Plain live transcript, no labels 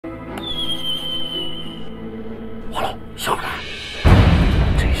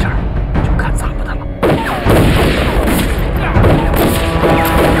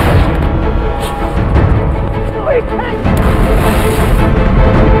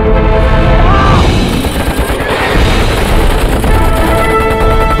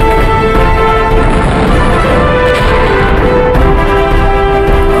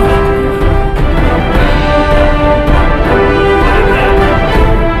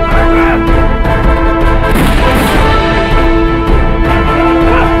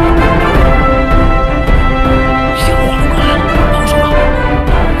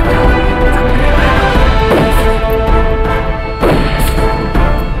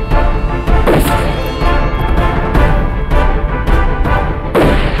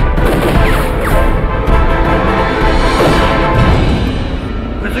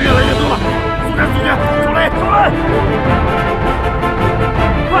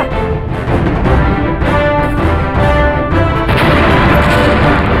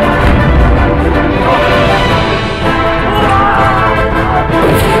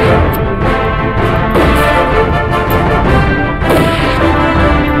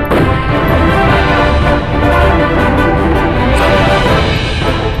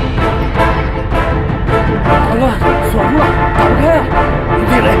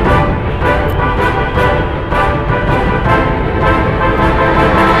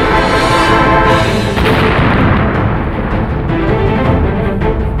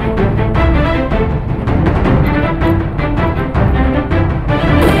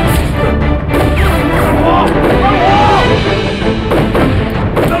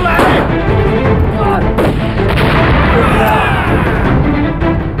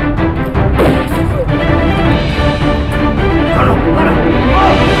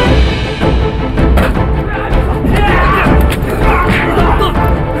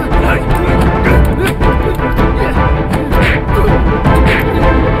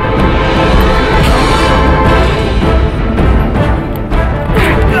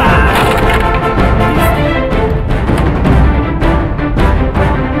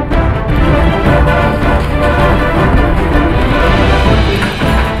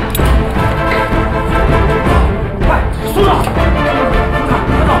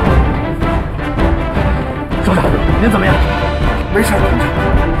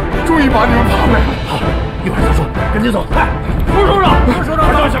终于把你们爬回来了。好，一会儿再说，赶紧走，快！副首长，副首长，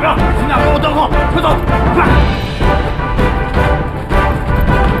二小兵，你们俩给我等候，快走，快！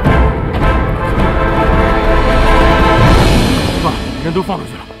爸，人都放出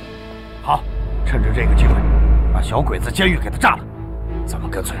去了。好，趁着这个机会，把小鬼子监狱给他炸了。咱们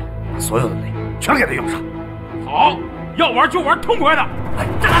干脆把所有的雷全给他用上。好，要玩就玩痛快的。来，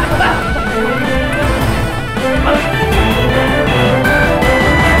炸他滚蛋！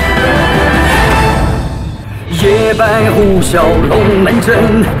夜半呼啸龙门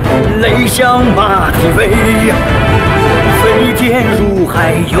阵，雷响马蹄飞。飞天入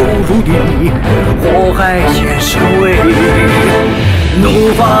海犹如地，火海显神威。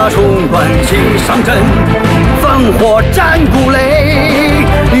怒发冲冠气上阵，烽火战鼓擂。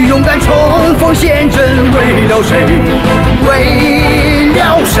勇敢冲锋陷阵，为了谁？为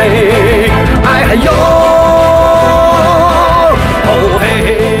了谁？爱还有哦嘿嘿。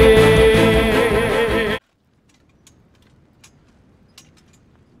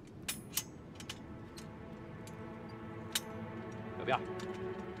小辫，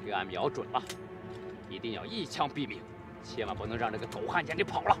这案瞄准了，一定要一枪毙命，千万不能让这个狗汉奸给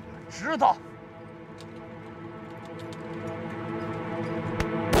跑了。知道。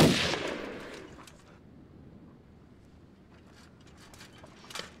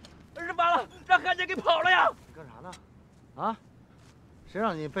日完了，让汉奸给跑了呀！干啥呢？啊？谁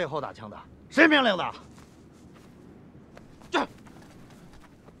让你背后打枪的？谁命令的？这，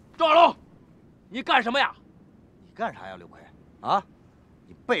赵小龙，你干什么呀？你干啥呀，刘奎？啊？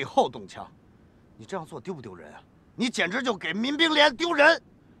你背后动枪，你这样做丢不丢人啊？你简直就给民兵连丢人！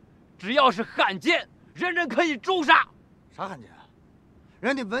只要是汉奸，人人可以诛杀。啥汉奸啊？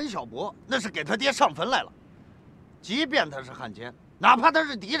人家文小博那是给他爹上坟来了。即便他是汉奸，哪怕他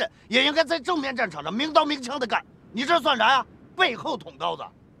是敌人，也应该在正面战场上明刀明枪的干。你这算啥呀？背后捅刀子，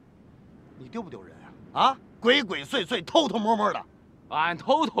你丢不丢人啊？啊？鬼鬼祟祟、偷偷摸摸的。俺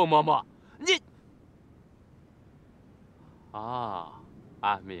偷偷摸摸，你啊，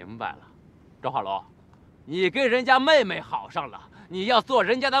俺明白了，赵化龙，你跟人家妹妹好上了，你要做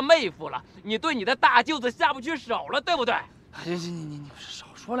人家的妹夫了，你对你的大舅子下不去手了，对不对？行，你少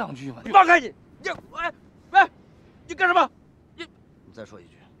说两句吧。放开你！哎，你干什么？你再说一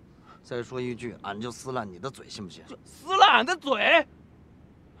句，再说一句，俺就撕烂你的嘴，信不信？撕烂俺的嘴！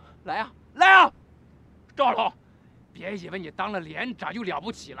来呀，来呀！赵化龙，别以为你当了连长就了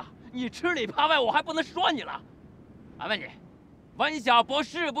不起了，你吃里扒外，我还不能说你了。俺问你，文小博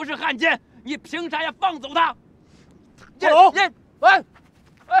是不是汉奸？你凭啥要放走他？化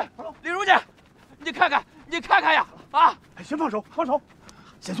龙，李书记，你看看呀！啊！先放手，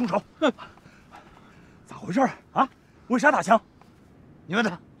先松手。咋回事啊？为啥打枪？你问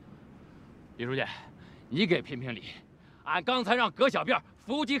他。李书记，你给评评理。俺刚才让葛小辫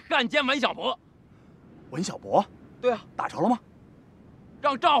伏击汉奸文小博。文小博？对啊，打着了吗？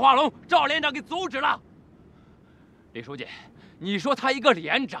让赵化龙、赵连长给阻止了。李书记，你说他一个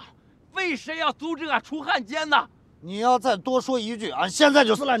连长，为谁要阻止俺除汉奸呢？你要再多说一句，俺现在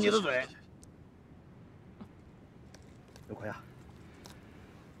就撕烂你的嘴。刘奎啊，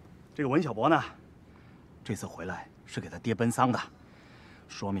这个文小博呢，这次回来是给他爹奔丧的，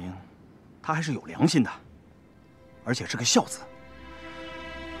说明他还是有良心的，而且是个孝子。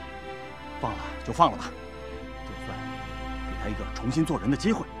放了就放了吧，就算给他一个重新做人的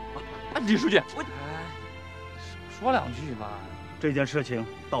机会。李书记，我少说两句吧。这件事情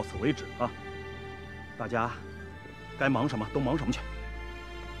到此为止啊，大家该忙什么都忙什么去。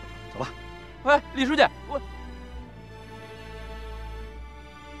走吧。哎，李书记，我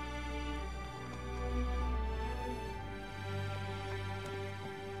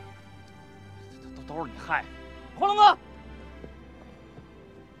都是你害的，化龙哥。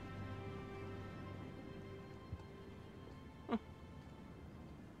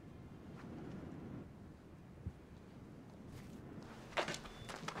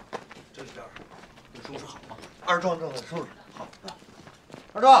这里边都收拾好吗？二壮正在收拾呢。好，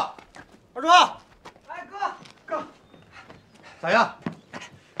二壮，哎哥，咋样？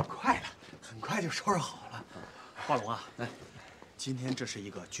快了，很快就收拾好了。华龙啊，今天这是一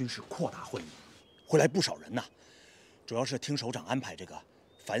个军事扩大会议，会来不少人呐。主要是听首长安排这个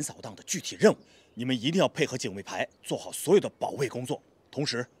反扫荡的具体任务，你们一定要配合警卫排，做好所有的保卫工作，同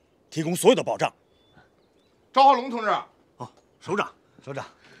时提供所有的保障。赵化龙同志，哦，首长，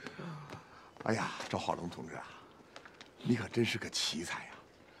哎呀，赵化龙同志啊，你可真是个奇才呀！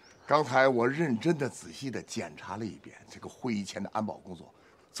刚才我认真的、仔细的检查了一遍这个会议前的安保工作，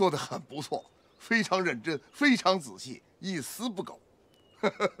做得很不错，非常认真，非常仔细，一丝不苟。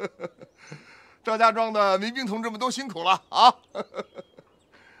赵家庄的民兵同志们都辛苦了啊！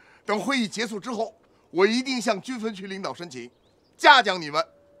等会议结束之后，我一定向军分区领导申请，嘉奖你们。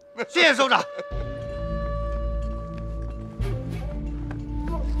谢谢首长。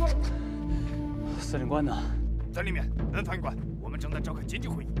司令官呢？在里面。任团官，我们正在召开紧急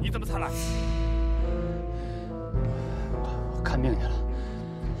会议，你怎么才来？我看命去了。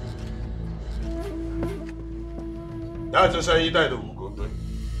大泽山一带的武工队，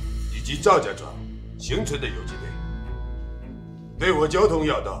以及赵家庄形成的游击队，对我交通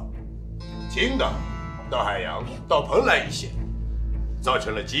要道，青岛到海洋到蓬莱一线，造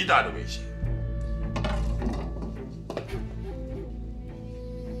成了极大的威胁。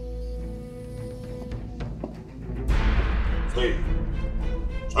所以，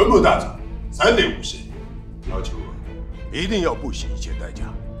传部大长3令5申，要求我一定要不惜一切代价，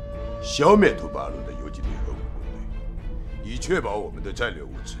消灭土八路的游击队和武工队，以确保我们的战略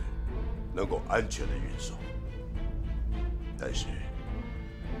物资能够安全的运送。但是，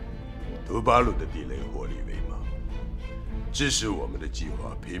土八路的地雷火力威猛，致使我们的计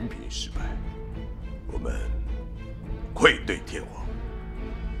划频频失败，我们愧对天皇。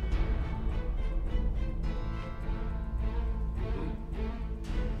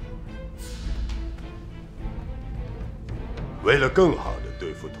为了更好地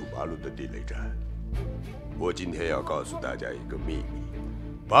对付土八路的地雷战，我今天要告诉大家一个秘密：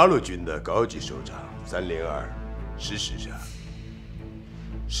八路军的高级首长302，事实上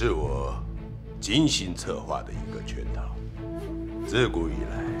是我精心策划的一个圈套。自古以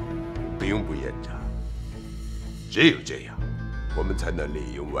来，兵不厌诈，只有这样，我们才能里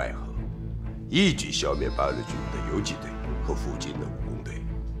应外合，一举消灭八路军的游击队和附近的武工队。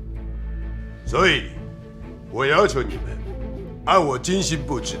所以，我要求你们按我精心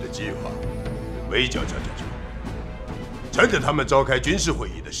布置的计划，围剿赵家庄，趁着他们召开军事会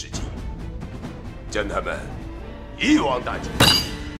议的时机，将他们一网打尽。